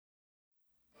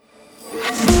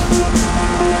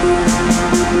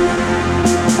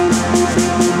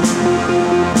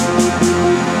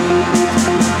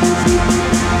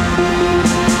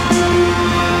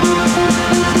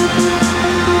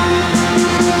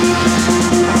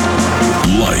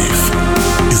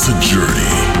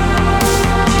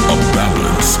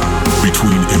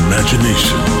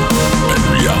imagination and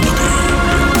reality.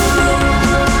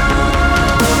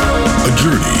 A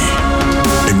journey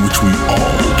in which we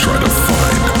all try to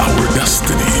find our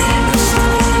destiny,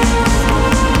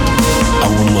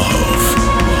 our love,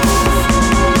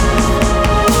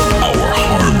 our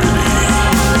harmony.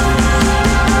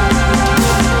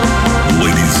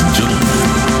 Ladies and gentlemen,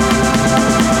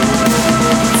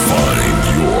 find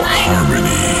your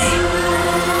harmony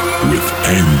with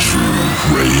Andrew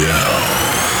Rayel.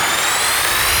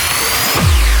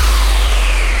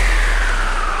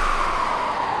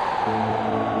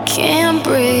 Can't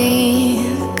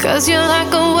breathe, 'cause you're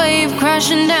like a wave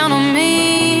crashing down on me.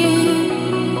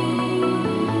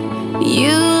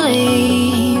 You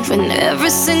leave, and every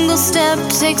single step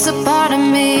takes a part of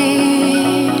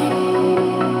me.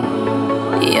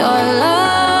 Your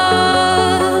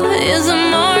love is a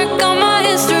mark on my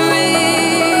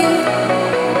history.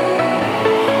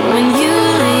 When you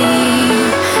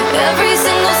leave, every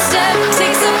single step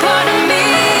takes a part of me.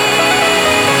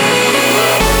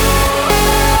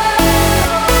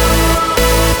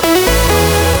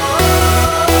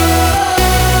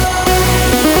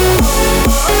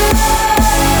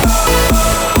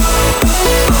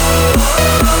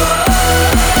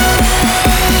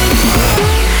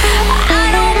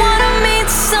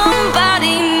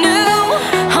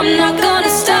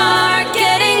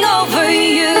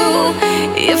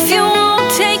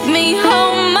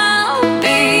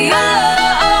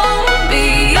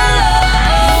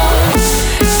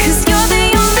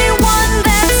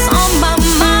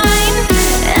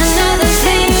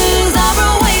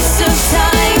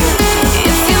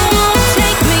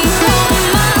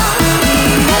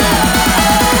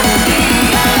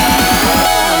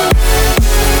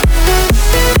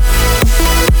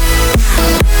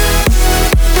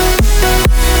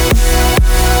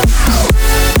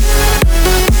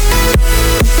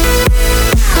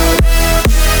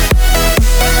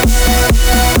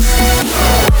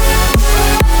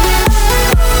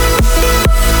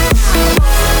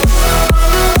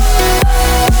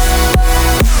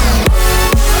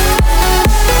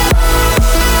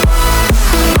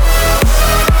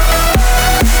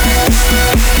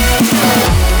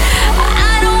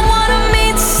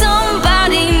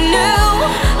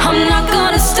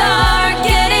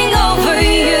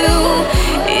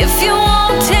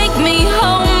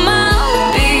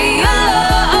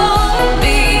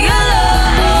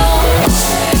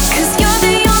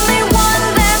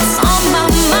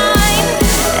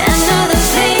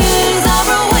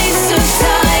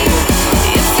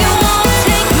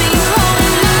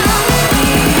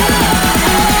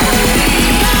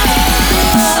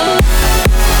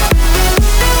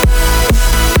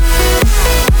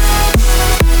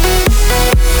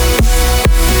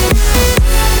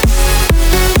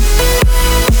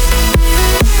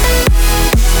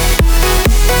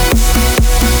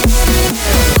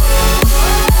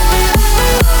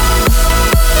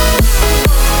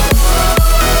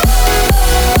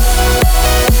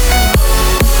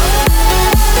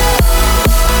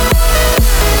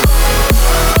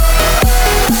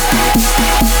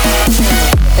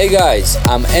 Hey guys,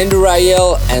 I'm Andrew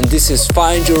Rayel and this is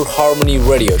Find Your Harmony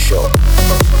radio show.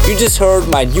 You just heard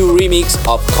my new remix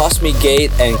of Cosmic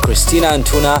Gate and Christina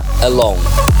Antuna, Alone.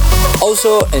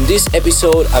 Also in this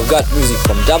episode I've got music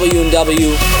from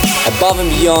W&W, Above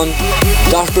and Beyond,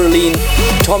 Dash Berlin,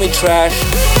 Tommy Trash,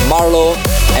 Marlo,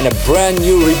 and a brand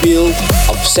new rebuild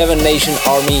of Seven Nation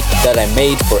Army that I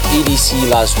made for EDC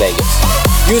Las Vegas.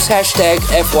 Use hashtag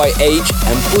FYH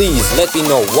and please let me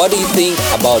know what do you think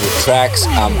about the tracks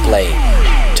I'm playing.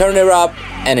 Turn it up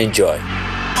and enjoy.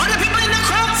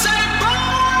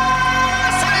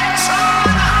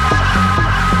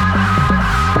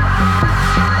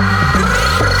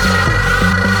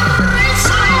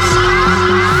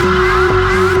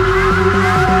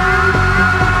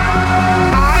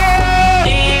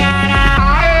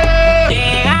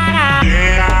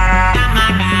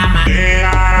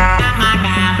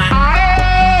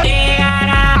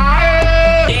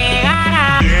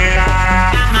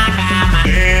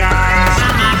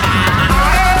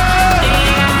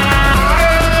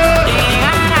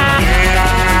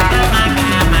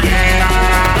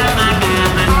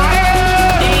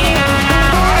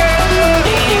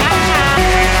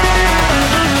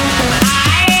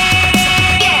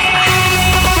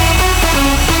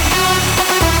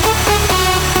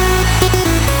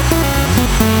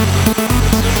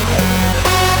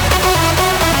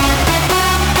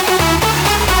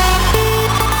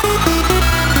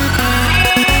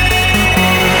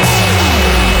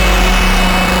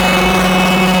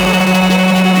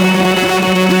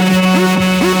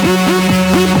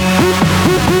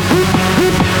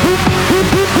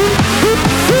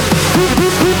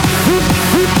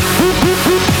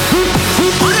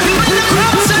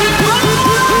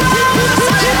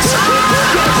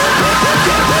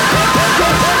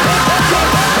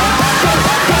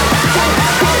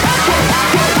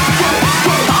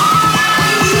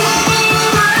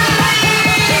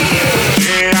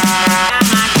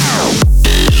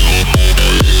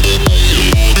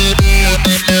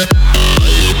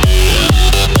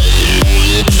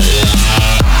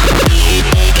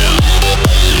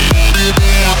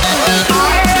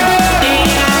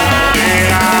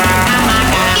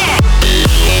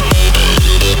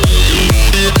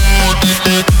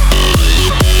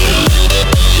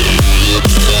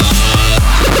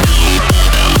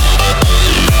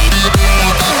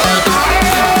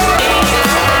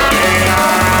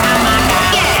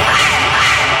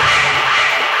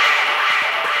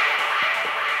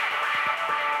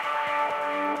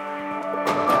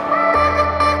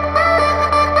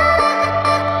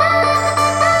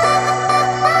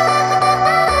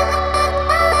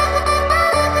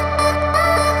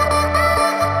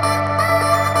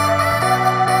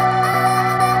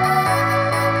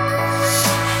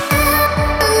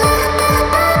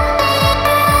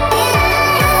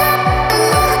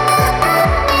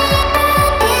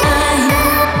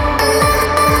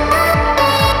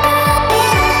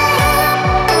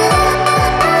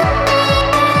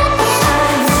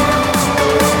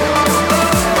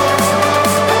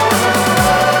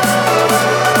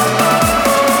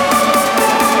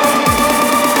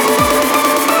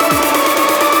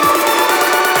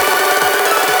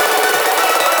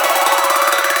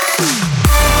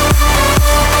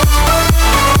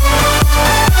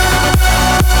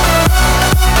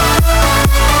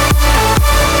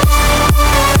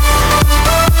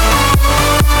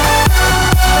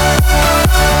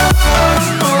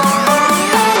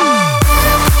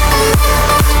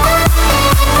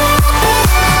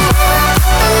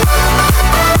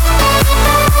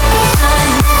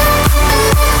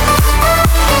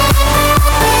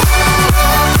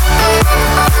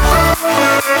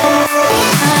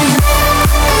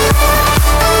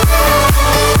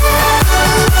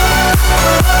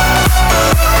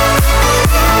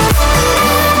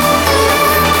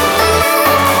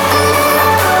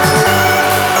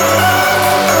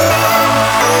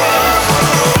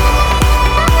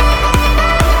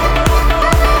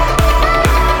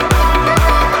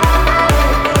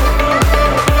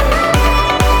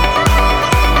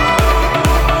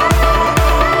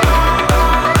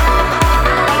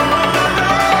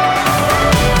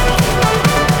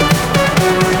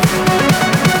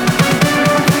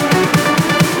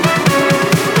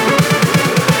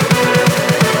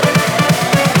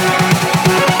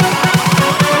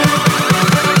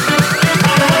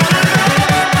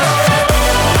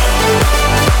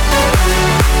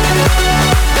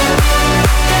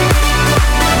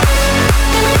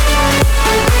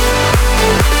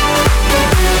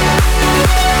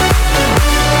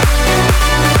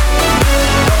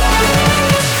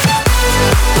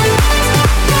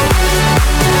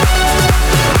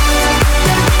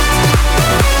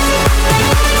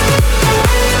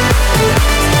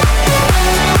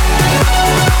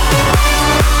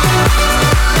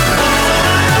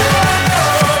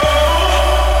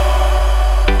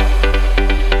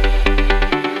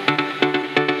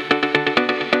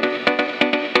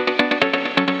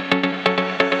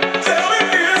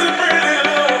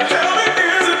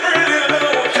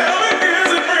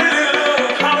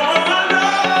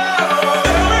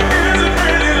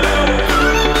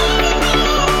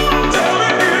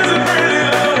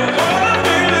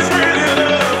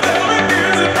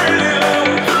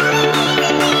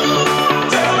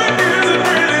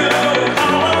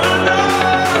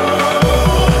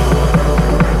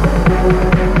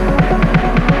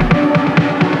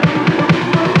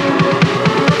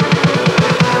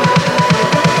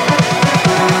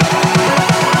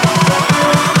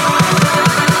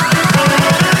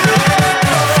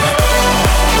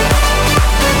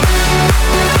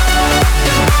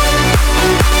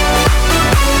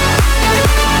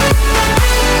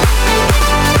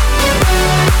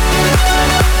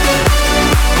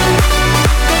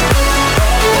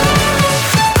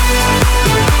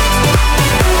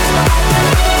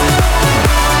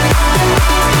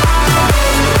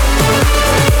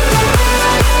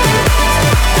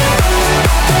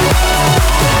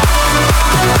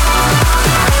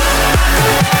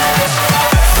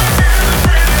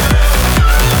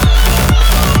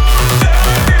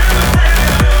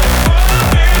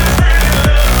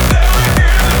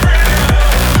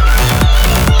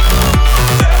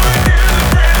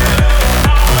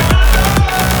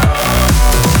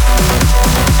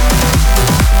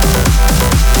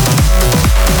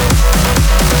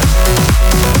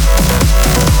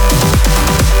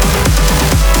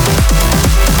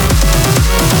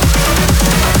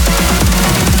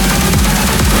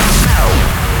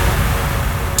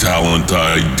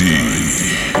 ID.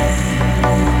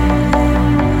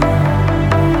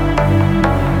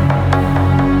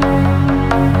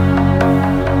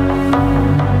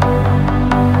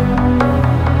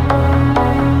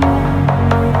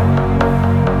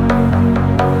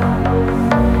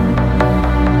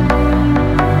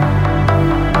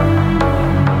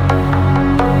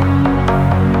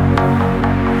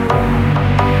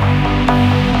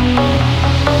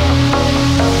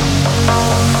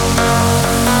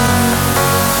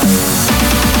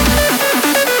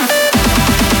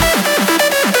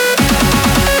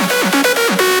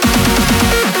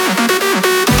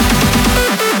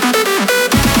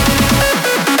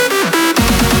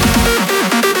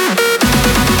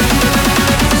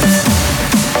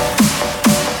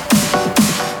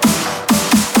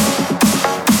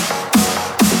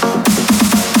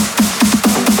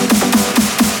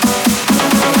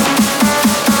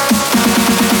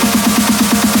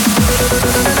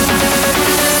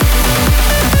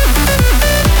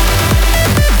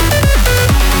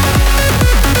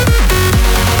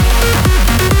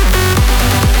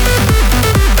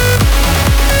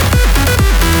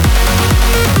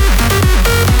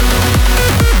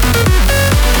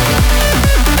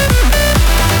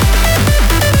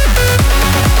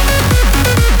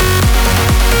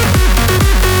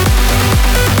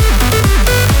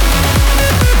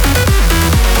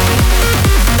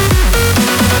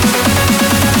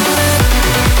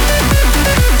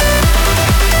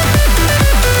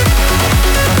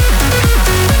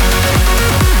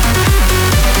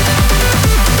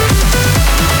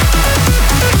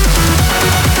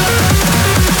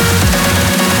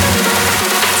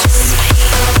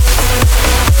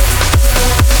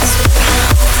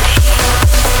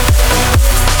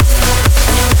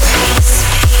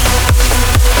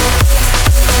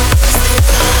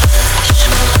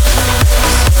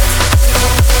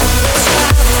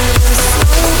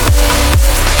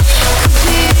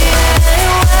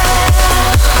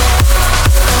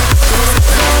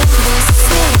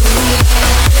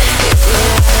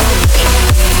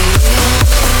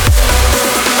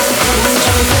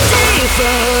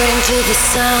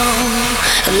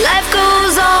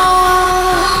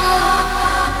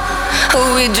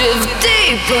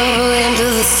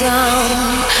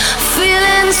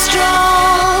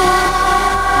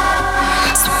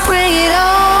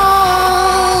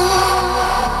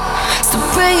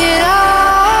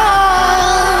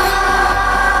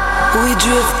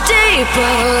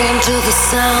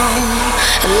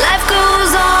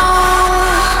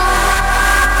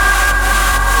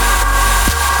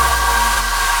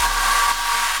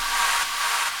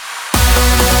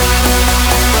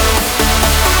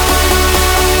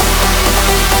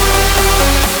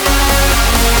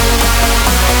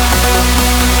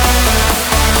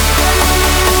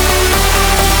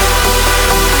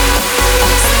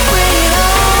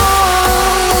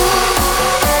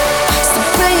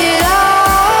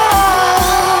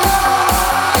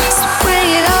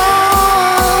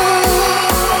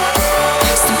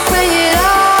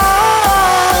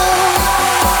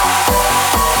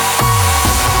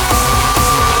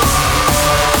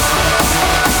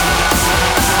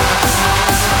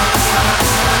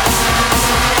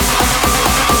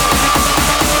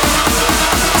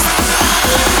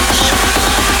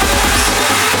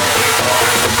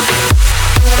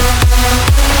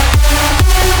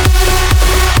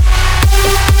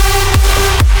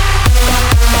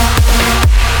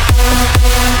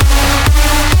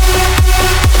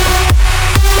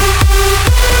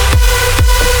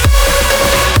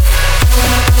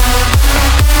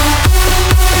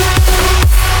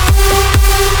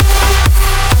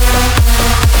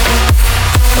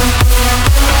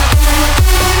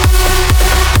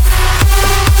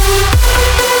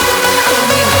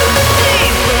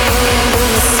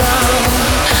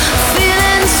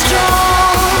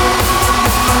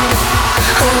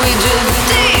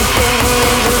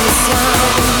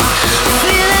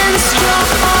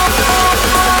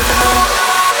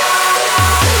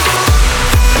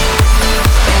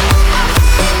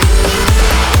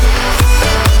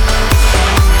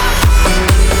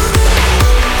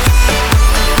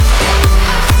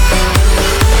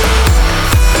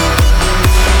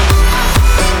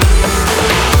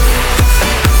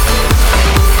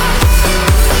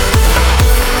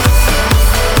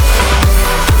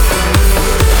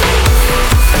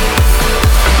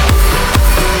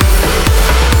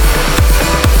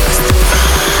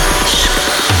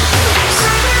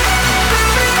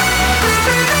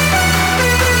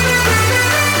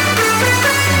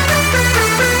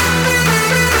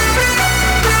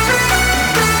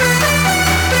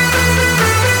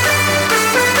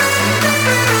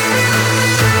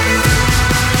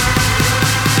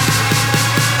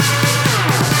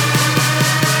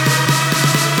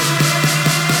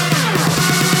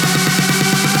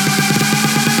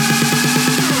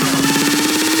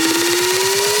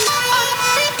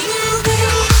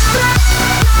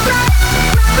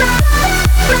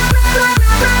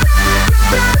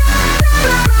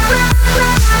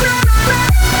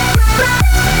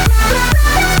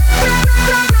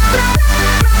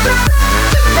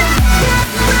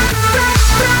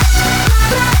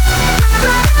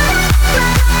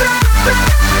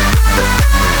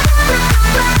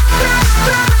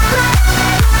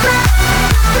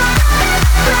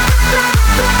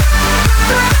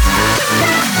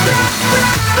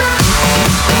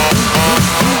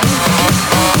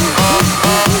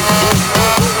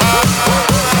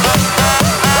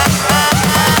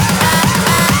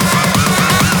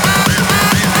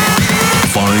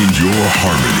 Your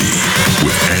Harmony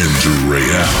with Andrew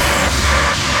Rayel.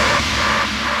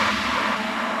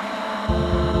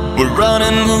 We're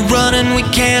running, we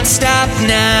can't stop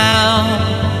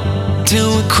now.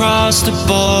 Till we cross the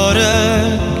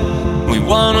border. We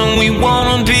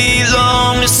wanna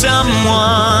belong to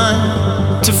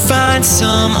someone. To find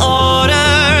some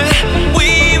order.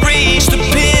 We reached the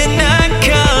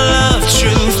pinnacle of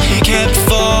truth. Kept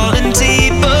falling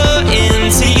deeper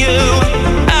into you.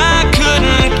 I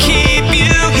couldn't keep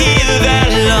you here that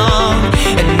long.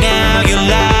 And now your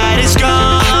light is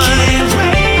gone.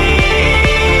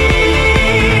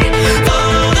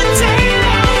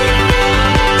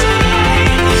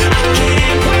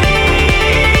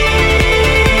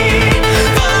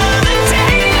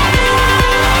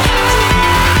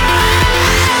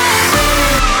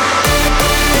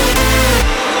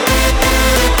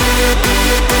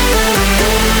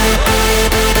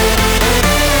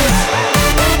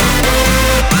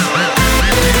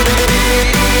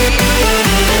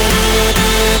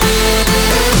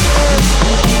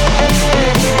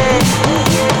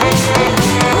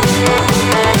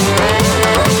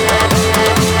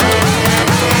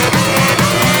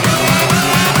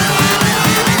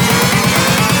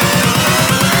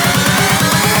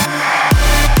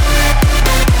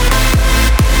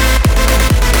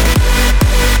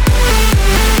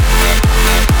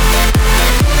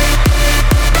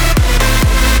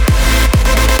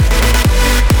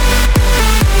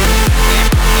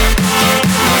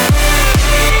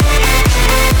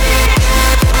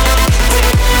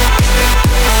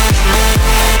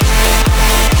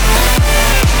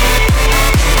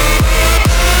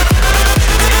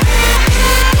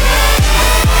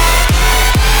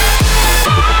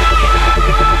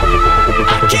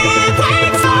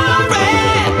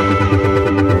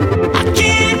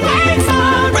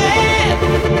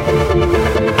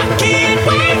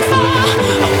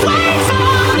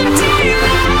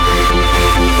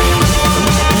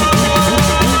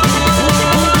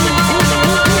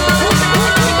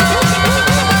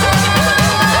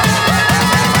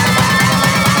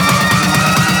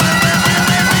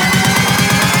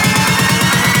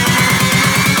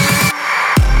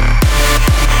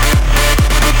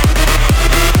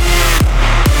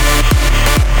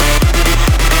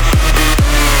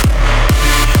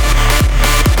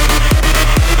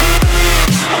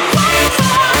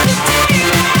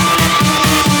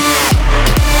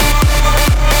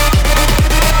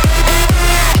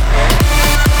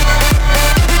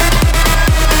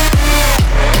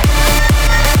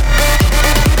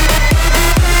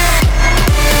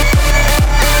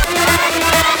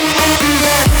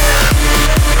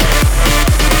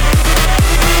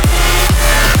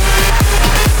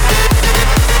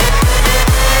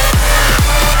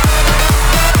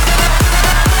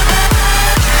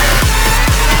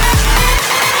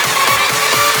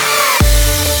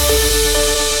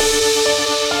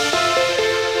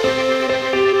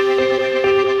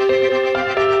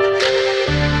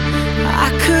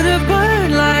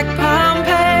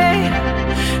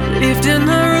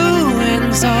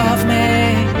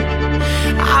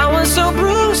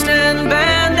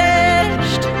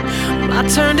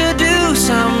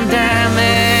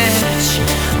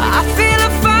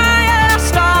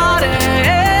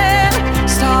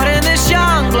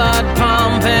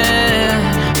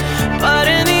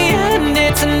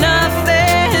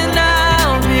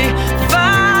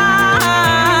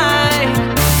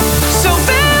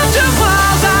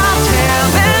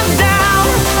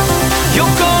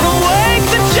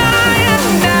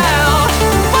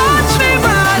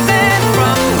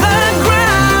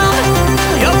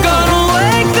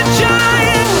 Wake the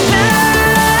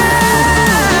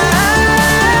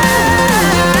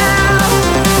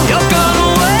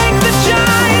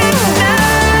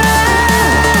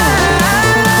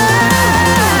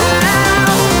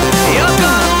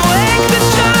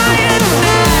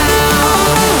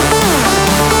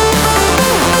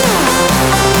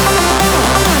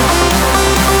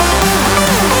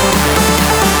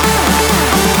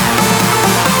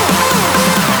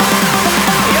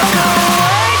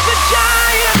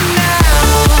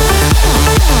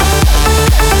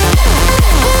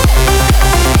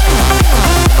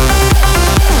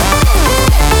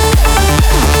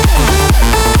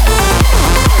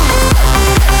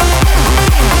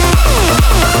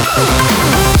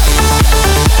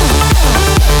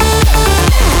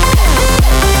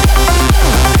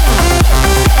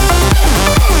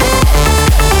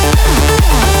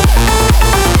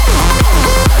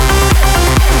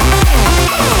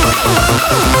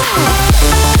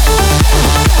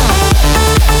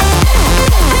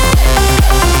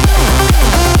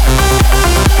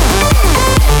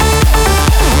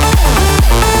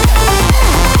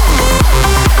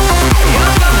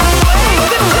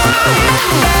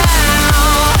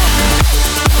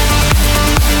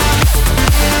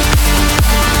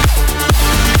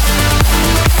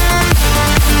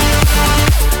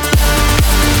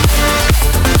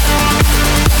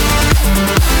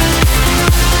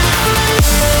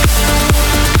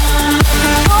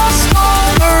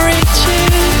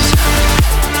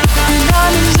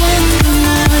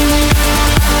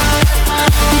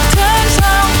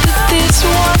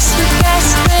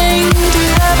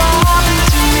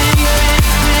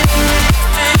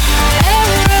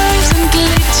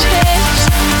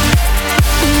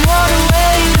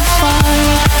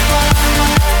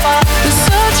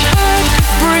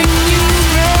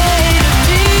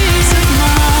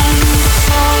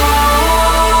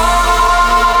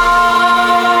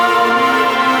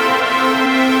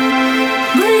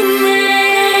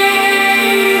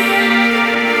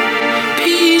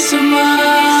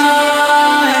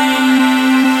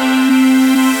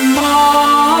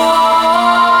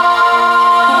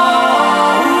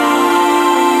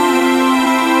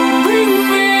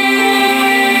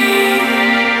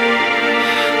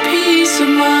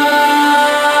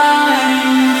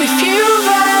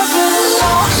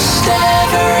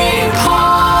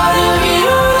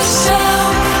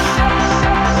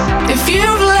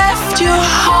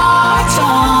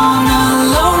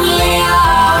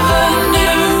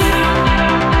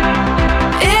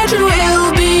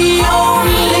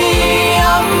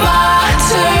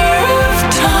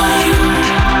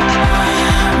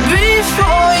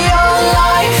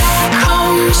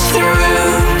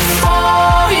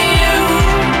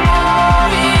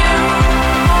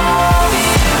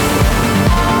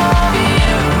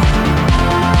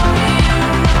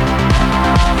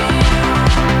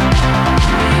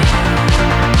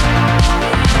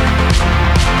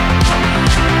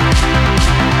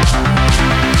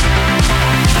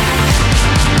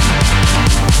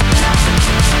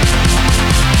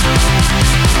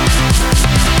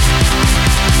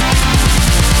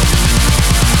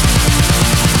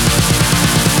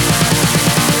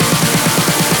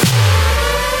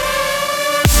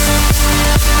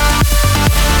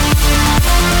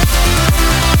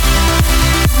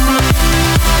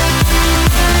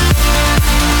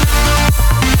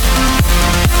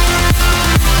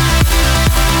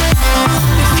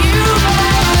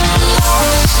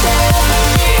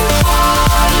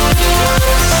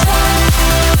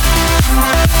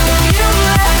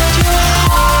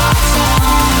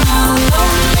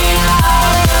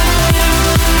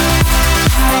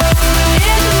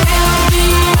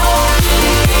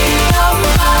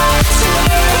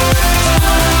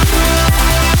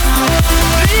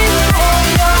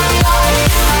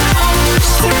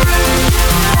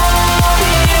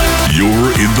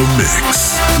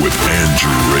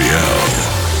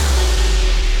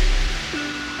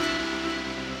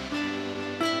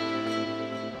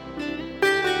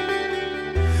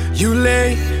You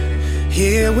lay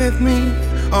here with me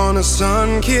on a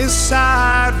sun-kissed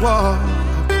sidewalk.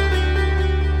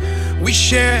 We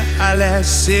share our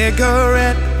last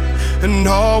cigarette, and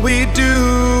all we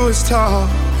do is talk.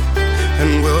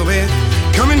 And we'll be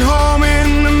coming home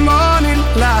in the morning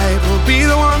light. We'll be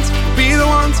the ones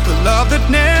for love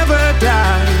that never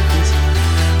dies.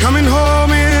 Coming home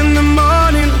in the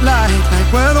morning light,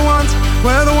 like we're the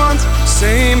ones,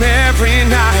 same every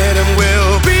night. And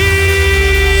we'll be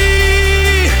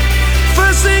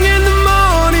first thing in the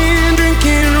morning,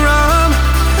 drinking rum.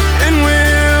 And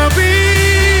we'll be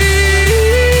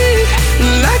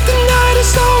like the night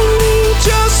has only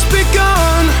just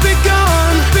begun,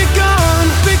 begun, begun,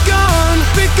 begun,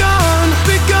 begun,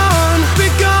 begun,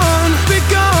 begun,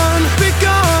 begun,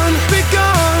 begun,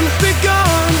 begun,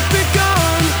 begun,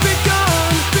 begun,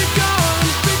 begun, begun,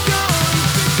 begun.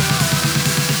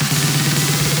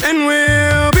 And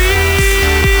we'll be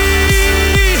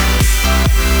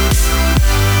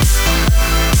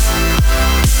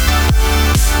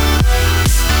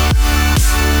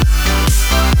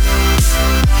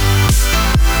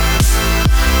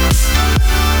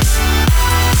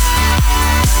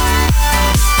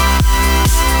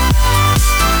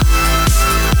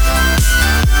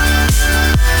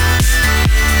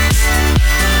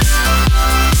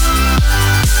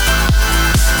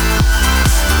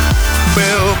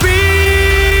we'll be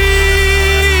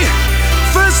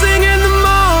first thing in the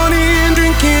morning,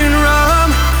 drinking rum.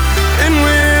 And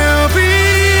we'll be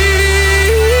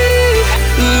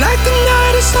like the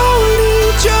night has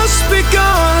only just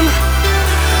begun.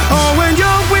 Oh, when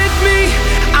you're with me,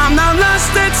 I'm not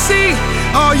lost at sea.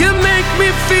 Oh, you make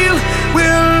me feel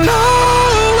we'll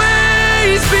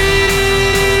always be.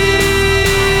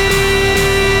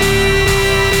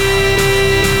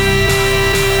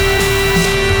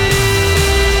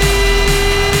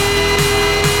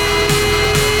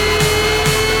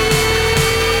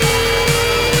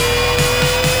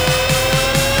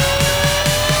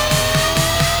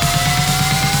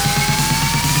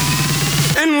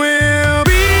 And we'll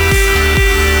be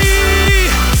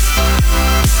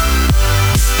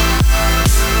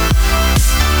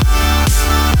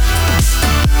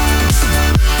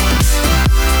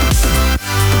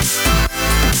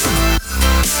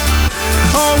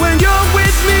oh, when you're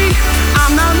with me,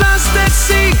 I'm not lost at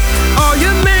sea. Oh,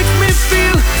 you make me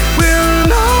feel we'll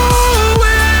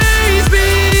always be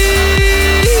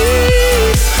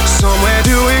somewhere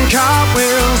doing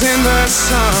cartwheels in the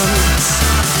sun.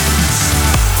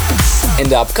 In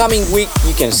the upcoming week,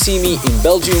 you can see me in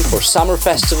Belgium for Summer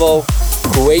Festival,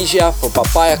 Croatia for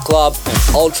Papaya Club and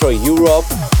Ultra Europe,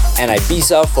 and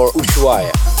Ibiza for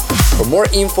Ushuaia. For more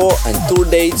info and tour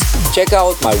dates, check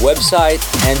out my website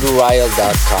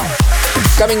andrewryle.com.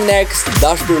 Coming next,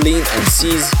 Dash Berlin and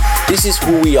Seas, This Is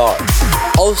Who We Are.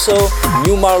 Also,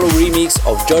 new Marlowe remix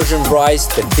of Georgian Bryce,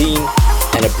 The Theme,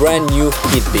 and a brand new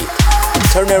hit beat.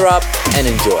 Turn it up and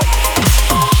enjoy.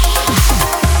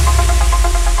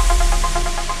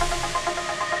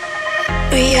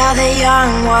 We are the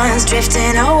young ones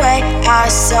drifting away, our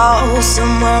souls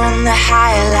somewhere on the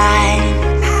high line.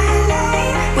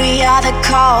 We are the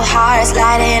cold hearts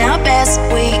lighting up as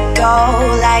we go,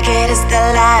 like it is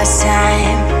the last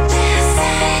time.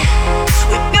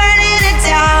 We're burning it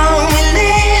down, we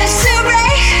live to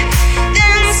break,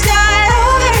 then start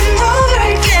over and over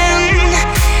again.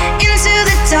 Into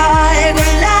the dark,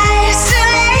 when life's too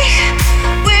late,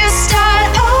 we'll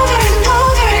start over and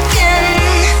over again.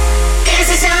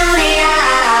 This is who we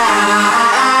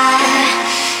are.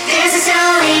 This is who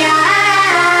we are.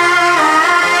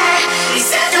 We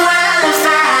set the world on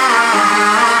fire.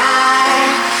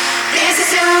 This is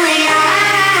who we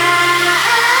are.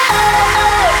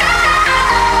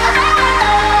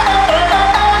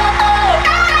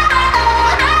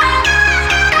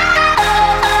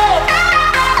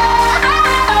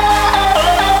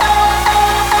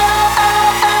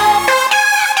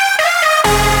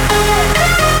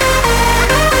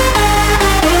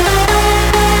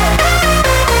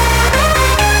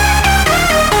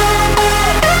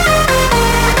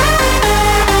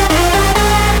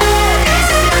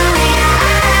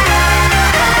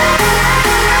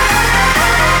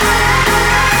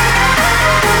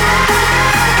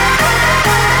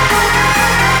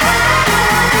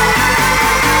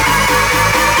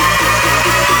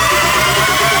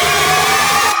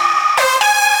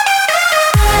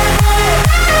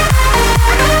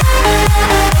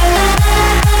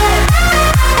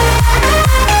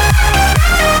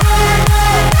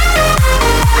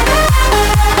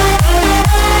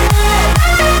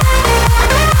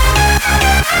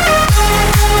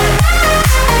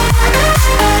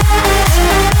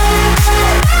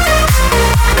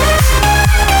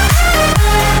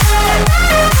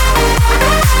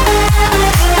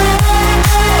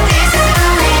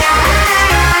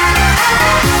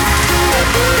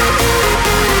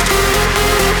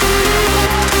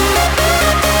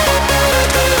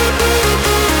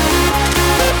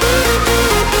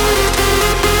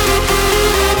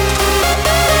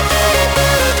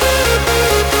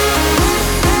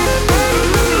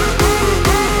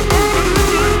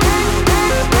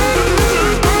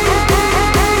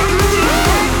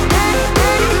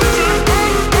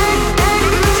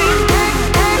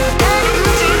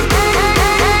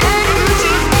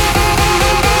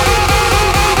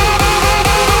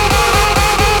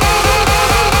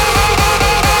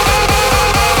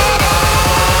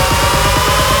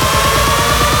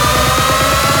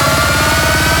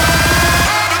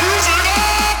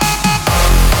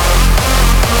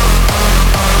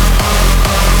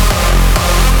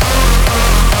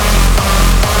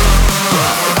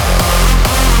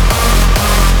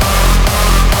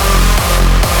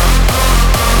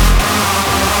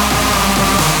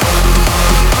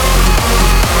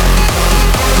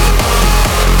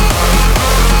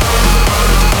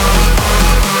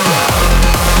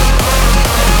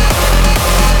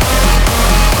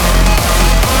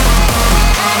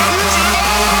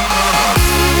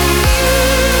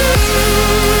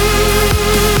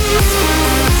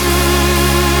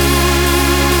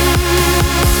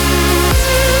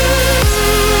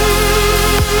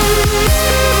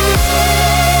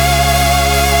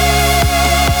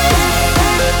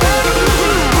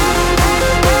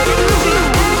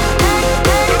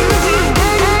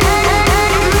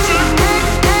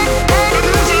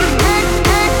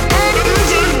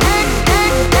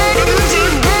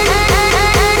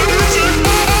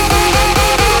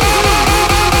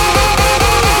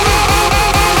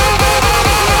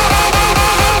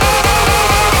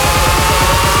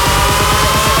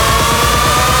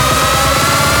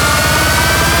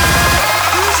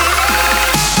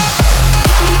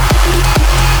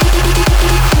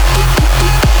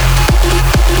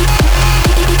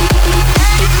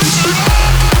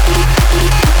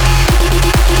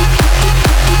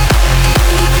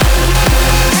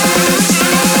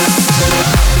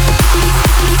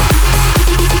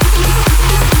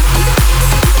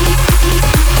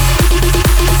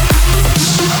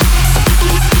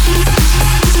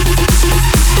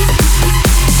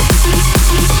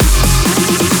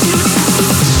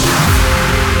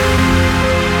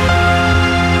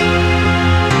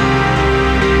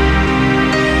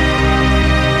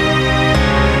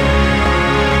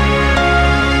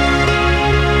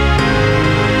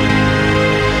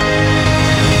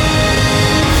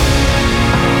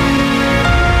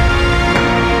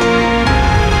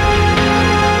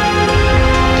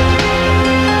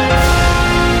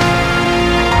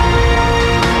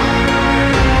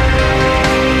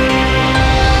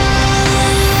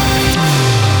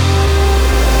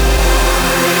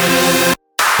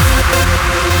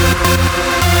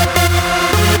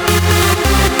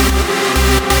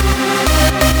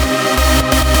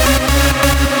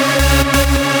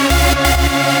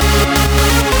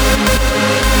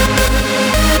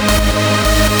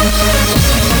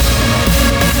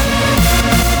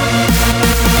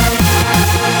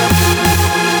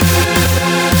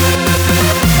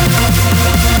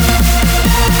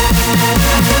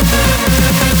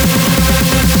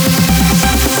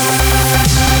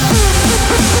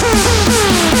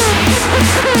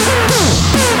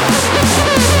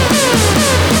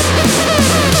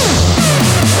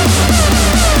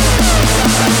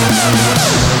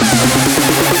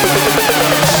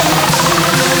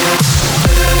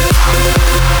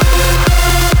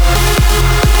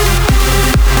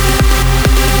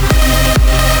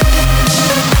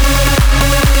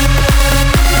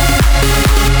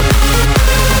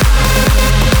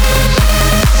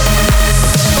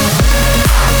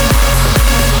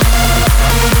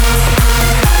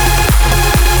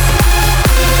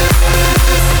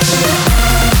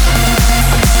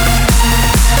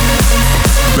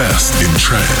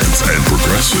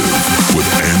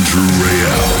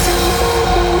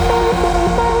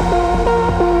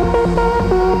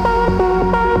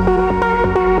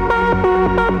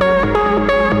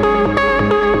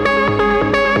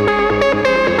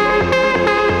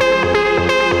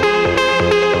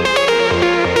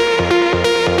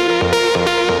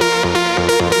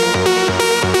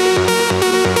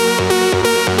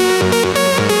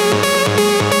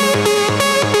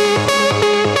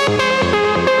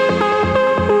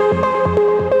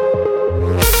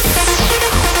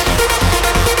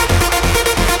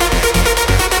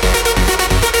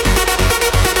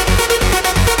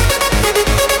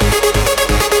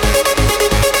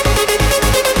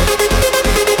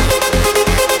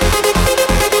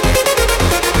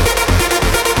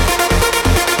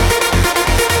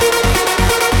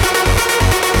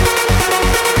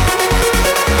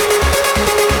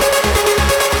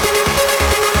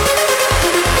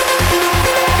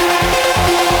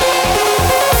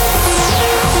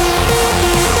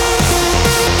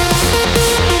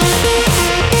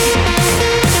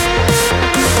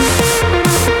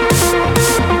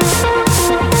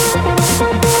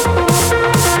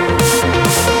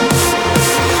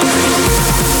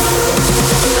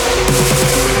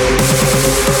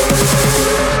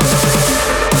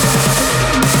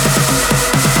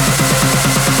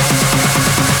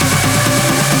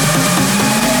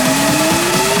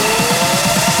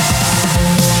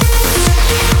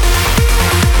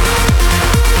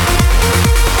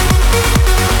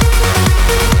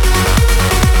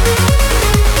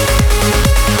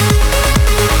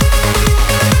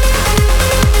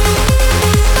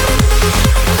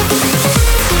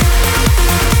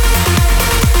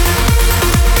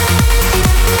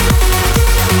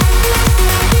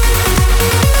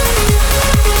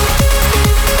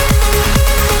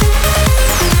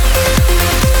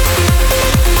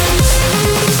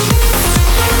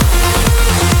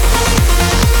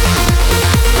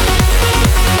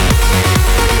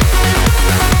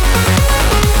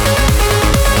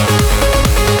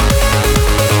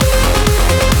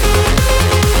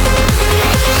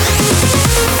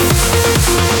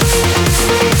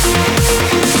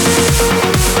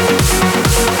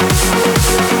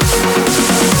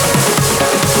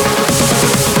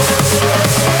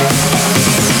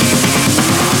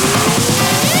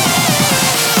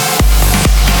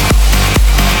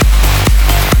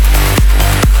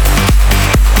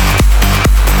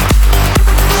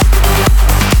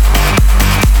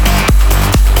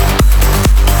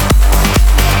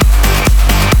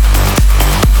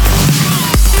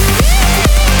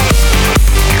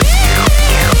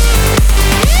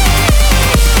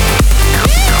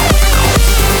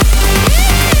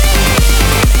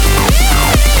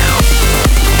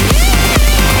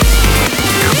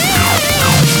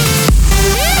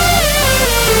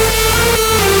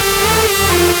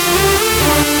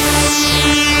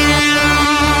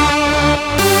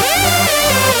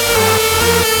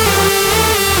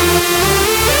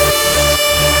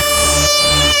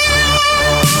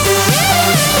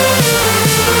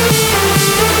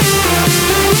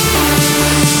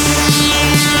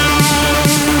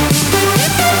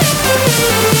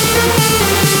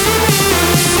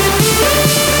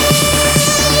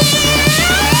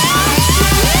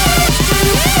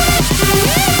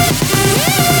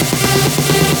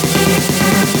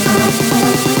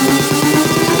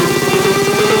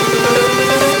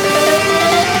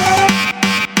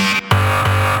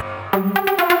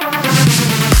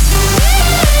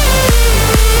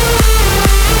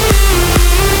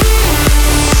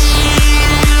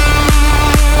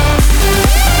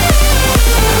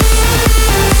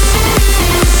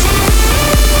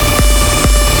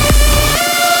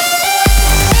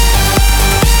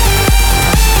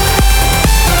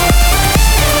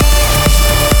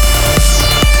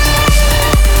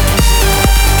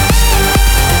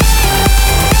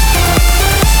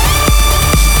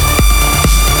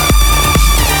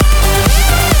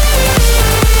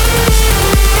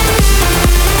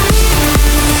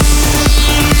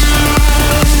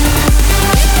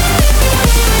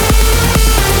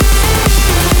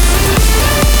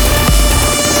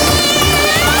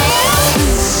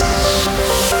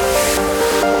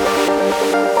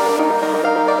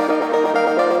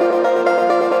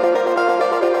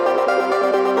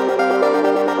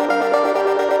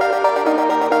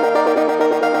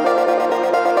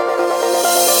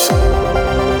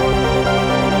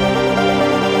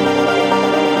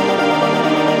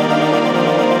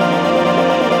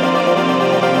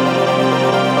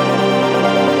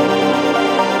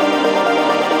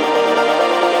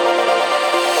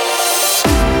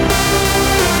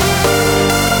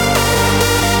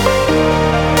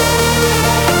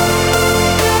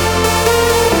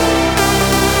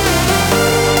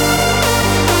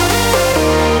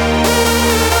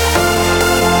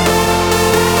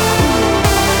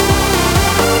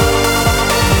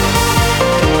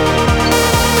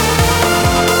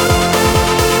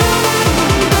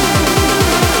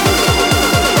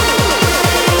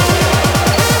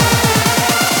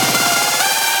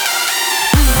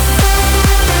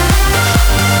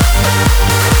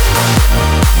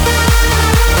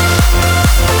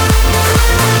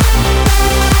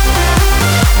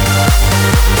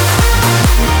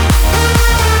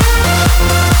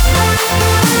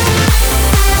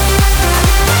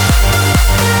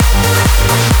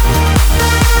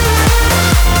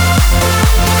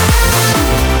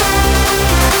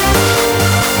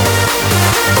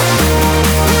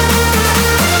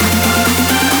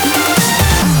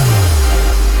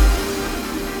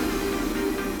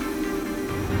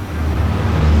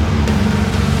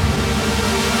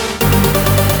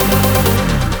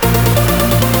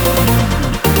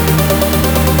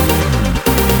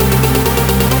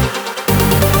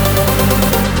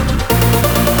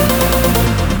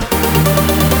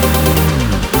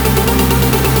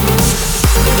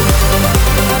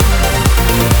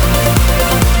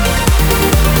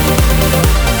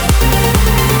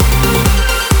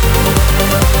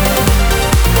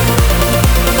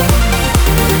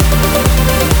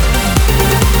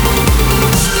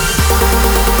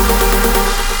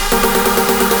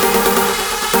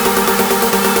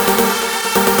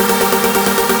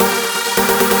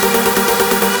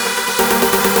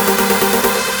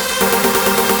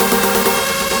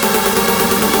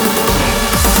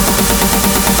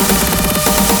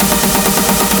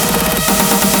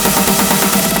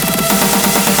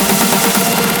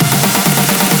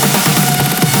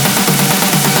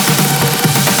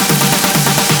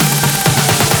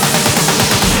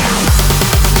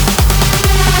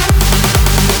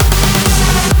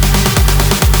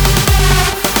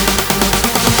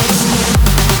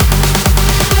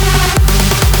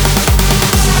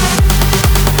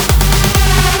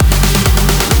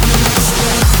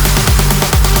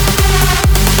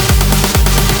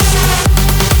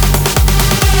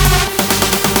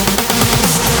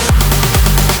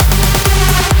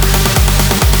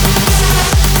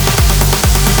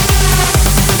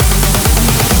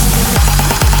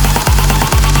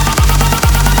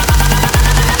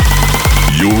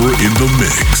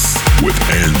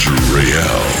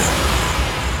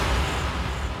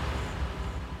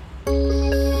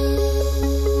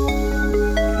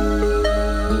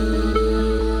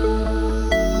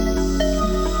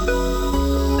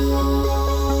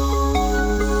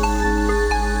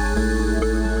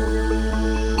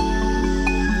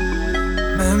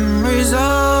 Memories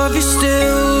of you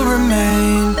still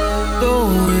remain,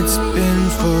 though it's been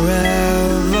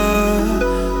forever.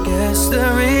 Guess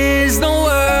there is no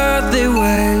worthy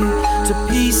way to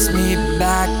piece me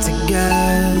back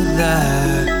together.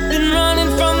 Been running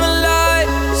from the light,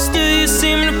 still you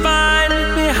seem to find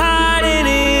me hiding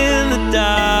in the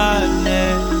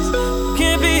darkness.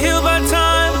 Can't be healed by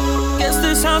time, guess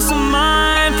this house of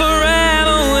mine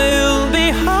forever will be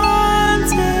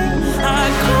haunted. I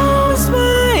close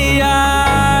my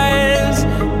eyes,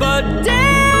 but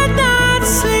dare not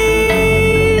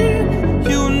sleep.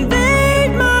 You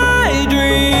invade my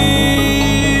dreams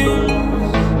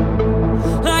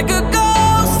like a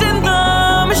ghost in the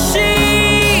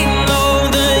machine. Oh,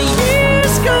 the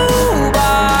years go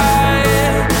by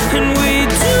and we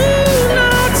do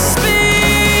not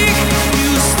speak.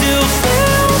 You still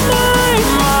fill my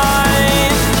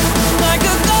mind like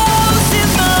a ghost in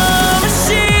the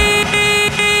machine.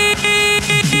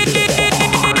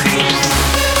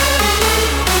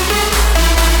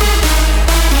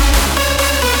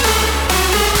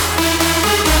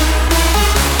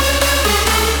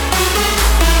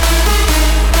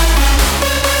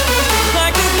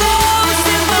 Like a ghost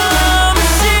in the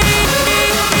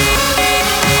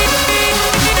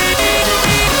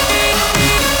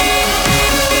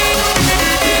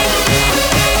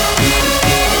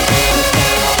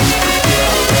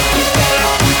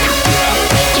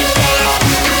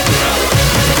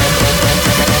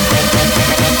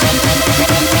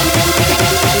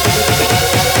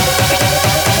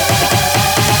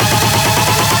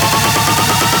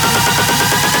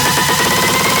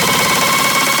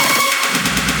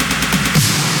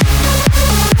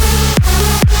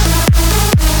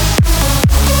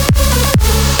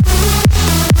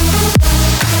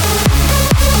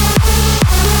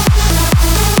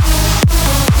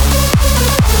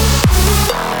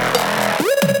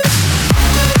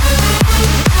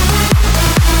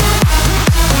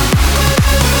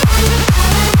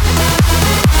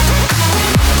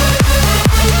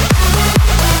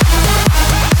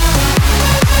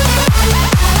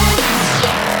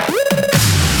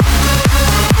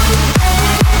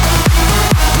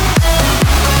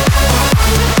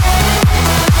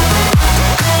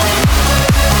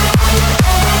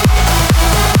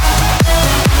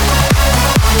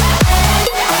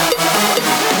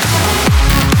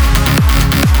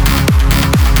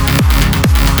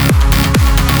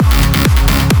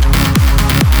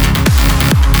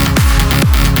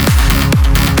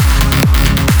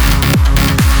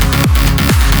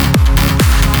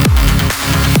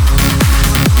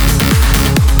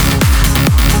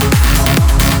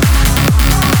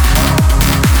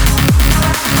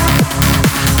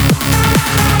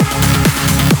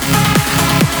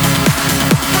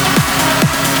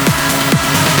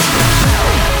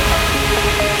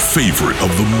Favorite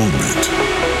of the moment,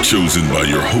 chosen by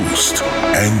your host,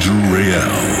 Andrew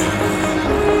Rayel.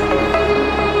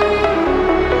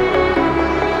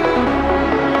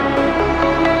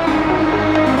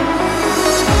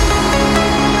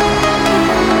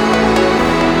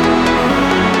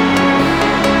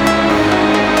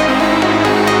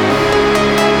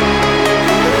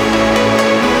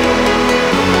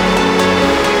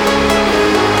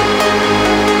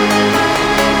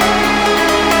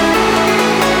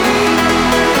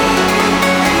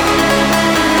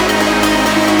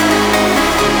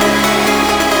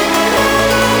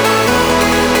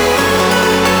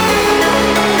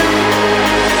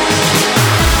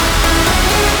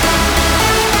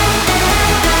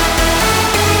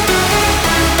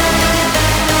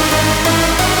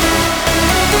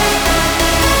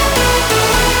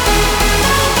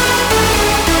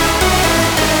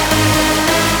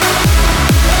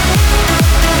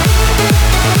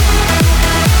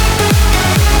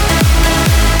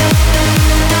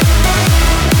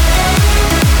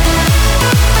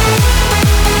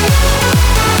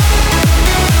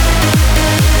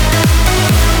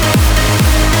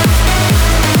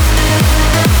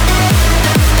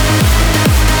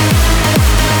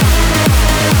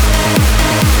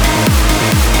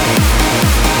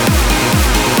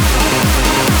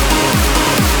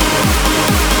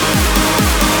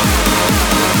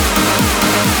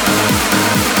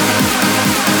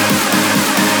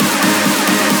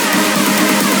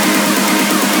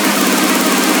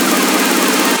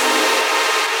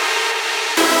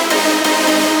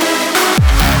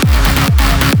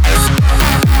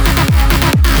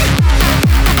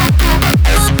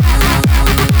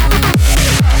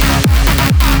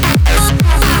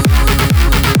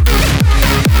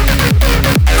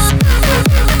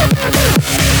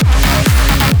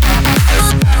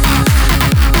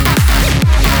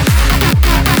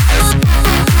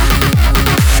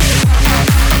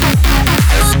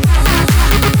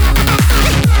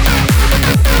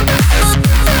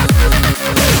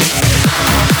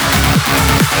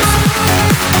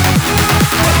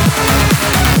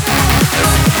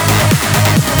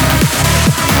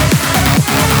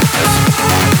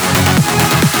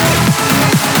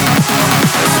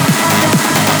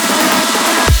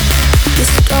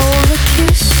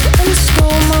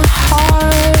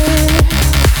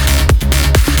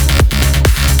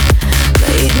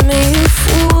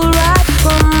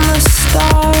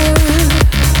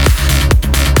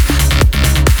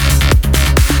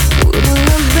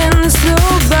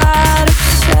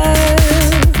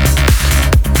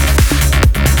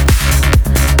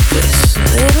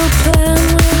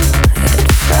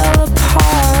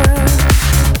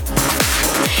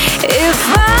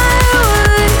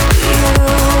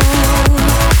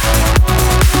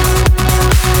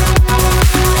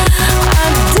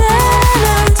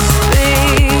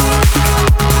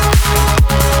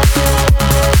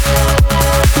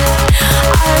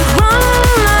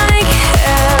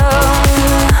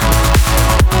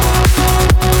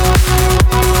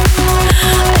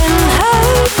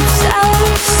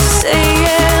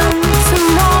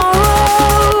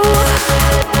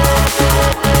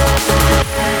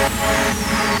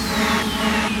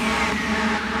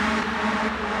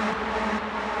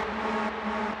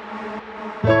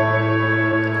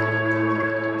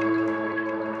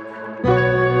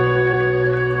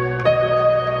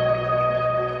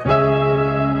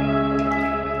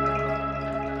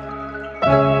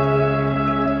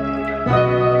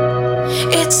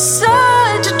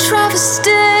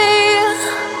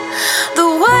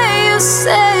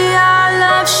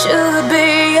 should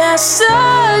be as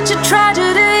such a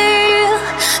tragedy.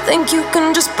 Think you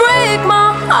can just break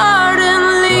my heart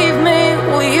and leave me?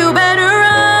 Well, you better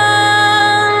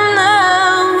run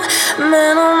now,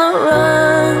 man on the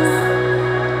run,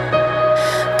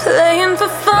 playing for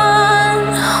fun.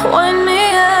 Wind me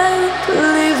up,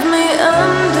 leave me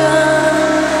undone.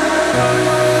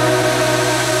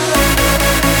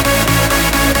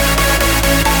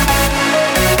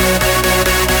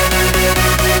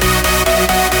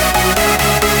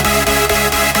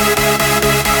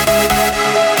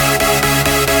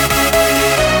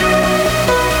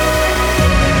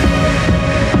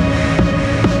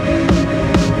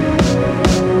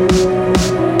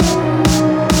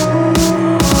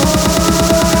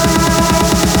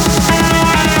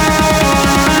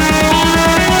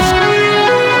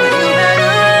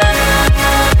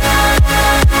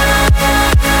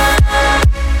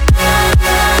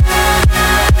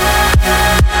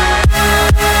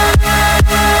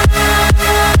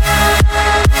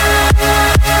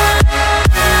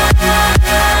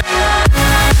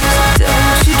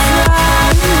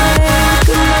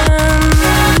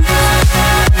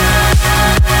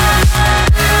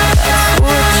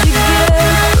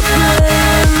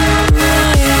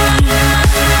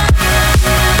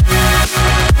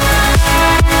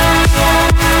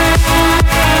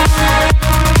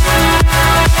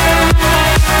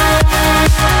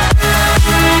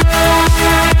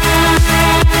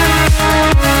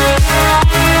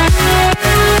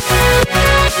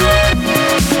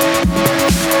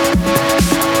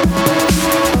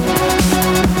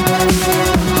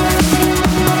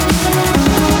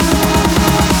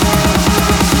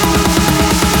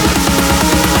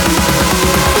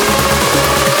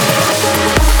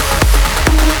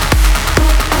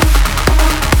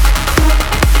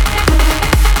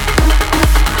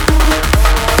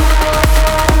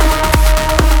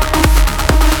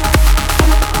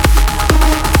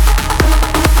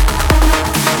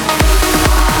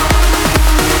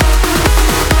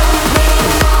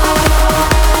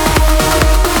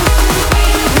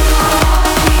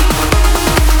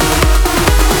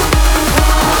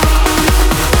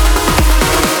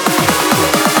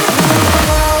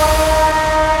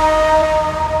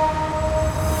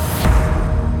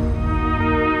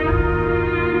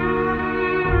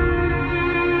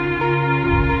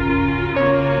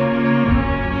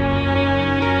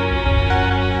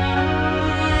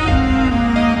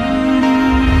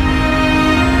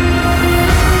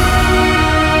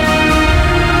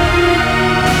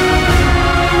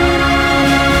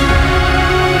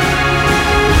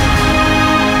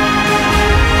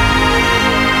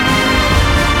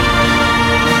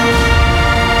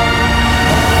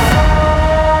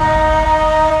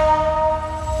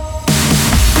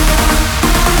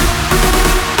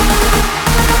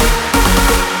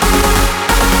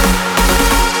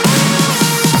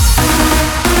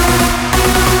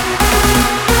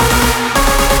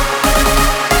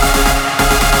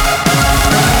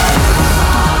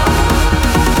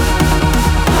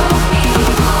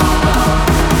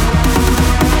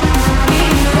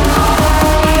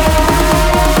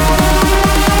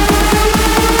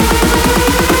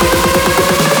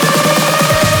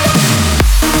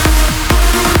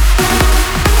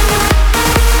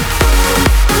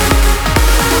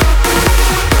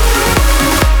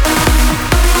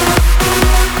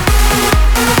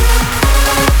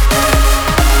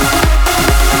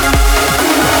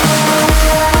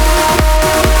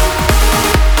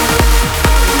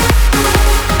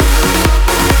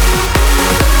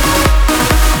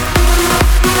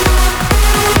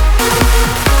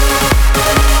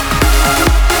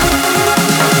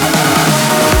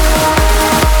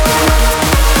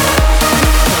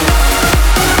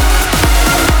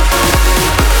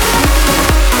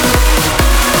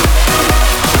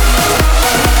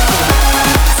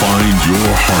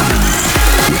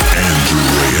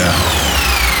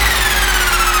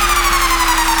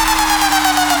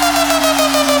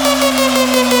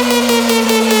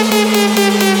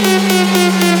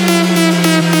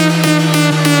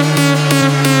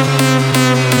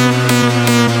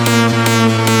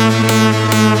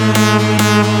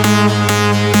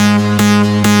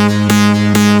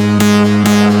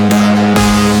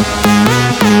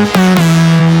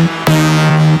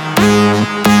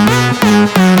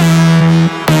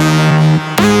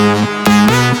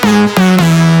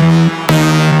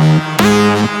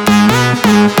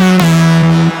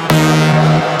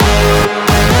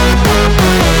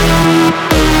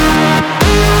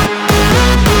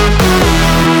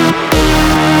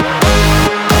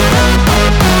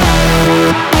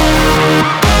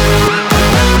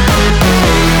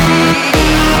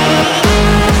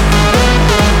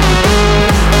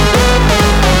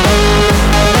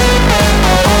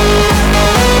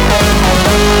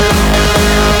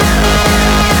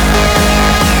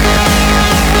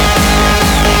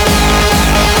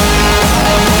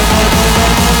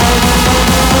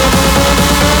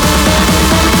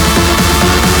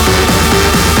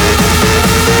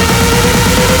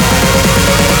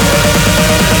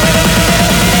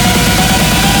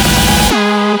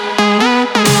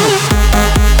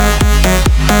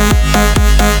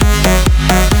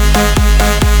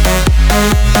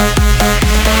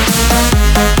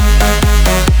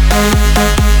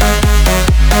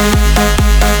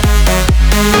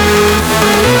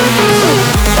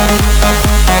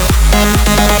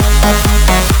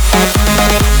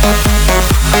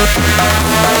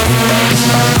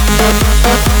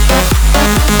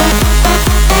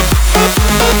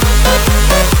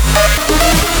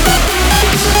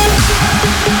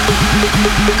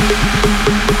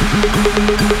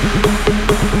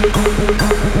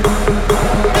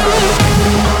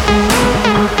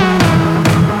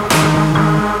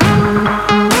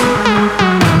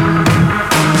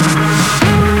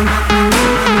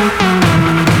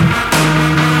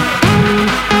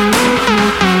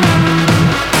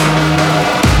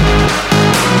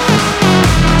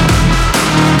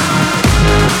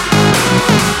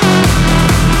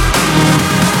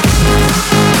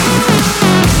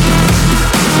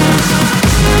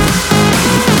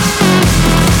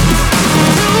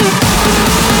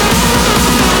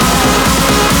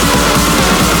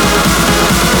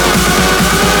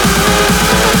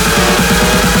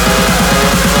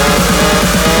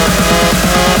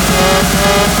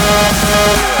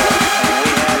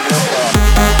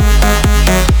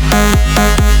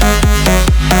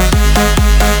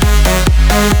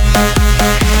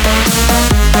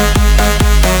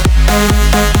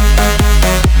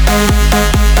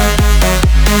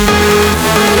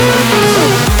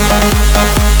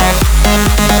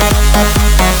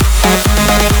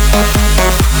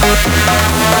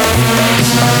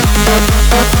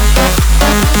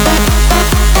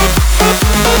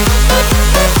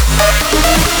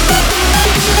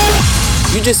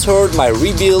 You just heard my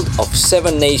rebuild of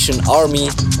Seven Nation Army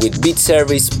with Beat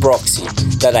Service Proxy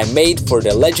that I made for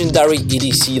the legendary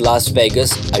EDC Las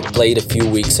Vegas I played a few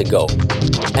weeks ago.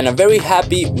 And I'm very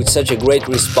happy with such a great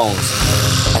response.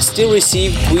 I still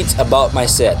receive tweets about my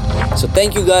set, so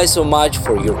thank you guys so much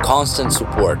for your constant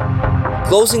support.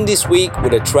 Closing this week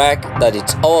with a track that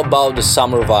it's all about the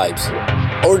summer vibes.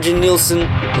 Orjan Nilsen,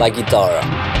 La Guitarra.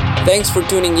 Thanks for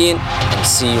tuning in and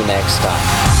see you next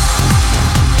time.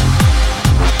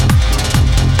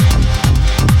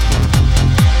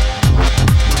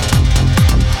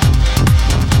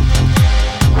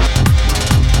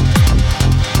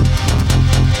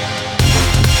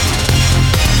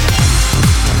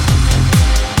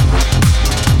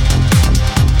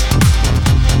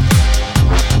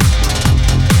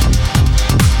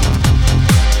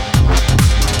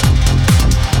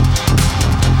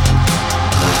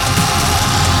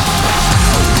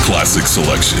 Classic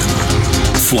selection.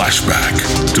 Flashback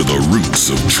to the roots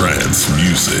of trance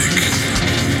music.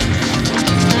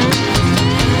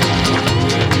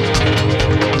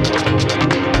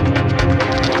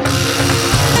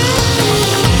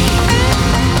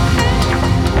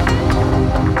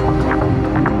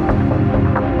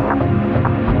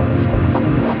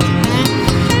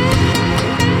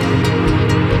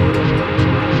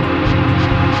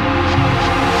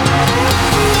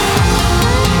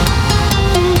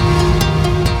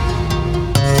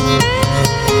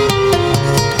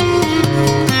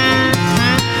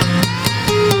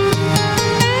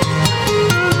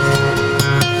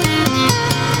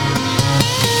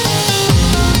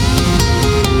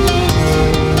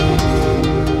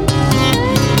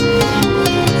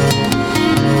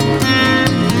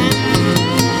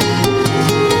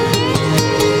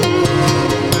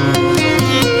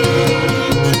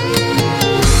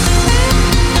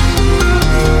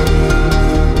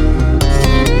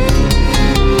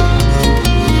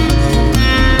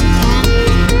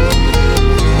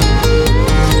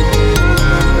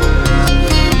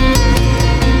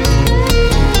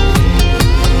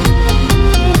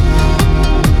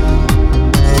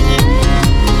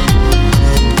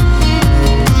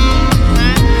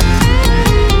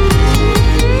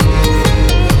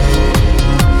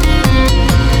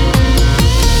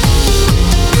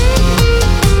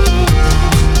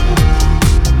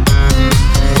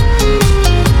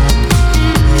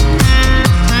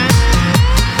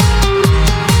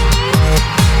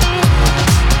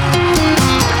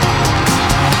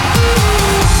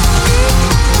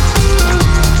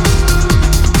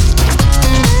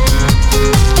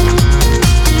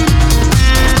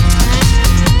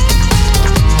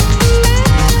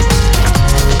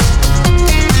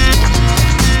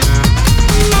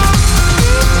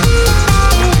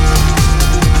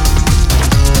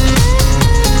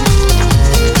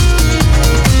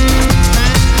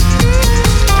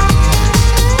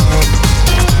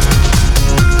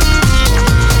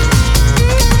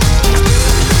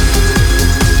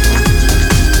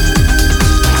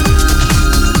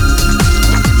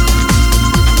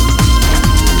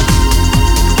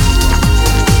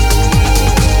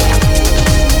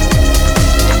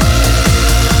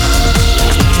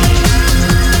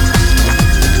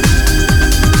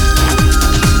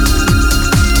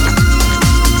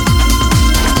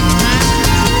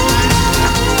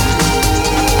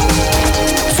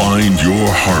 Find your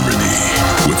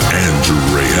harmony with Andrew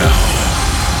Rayel.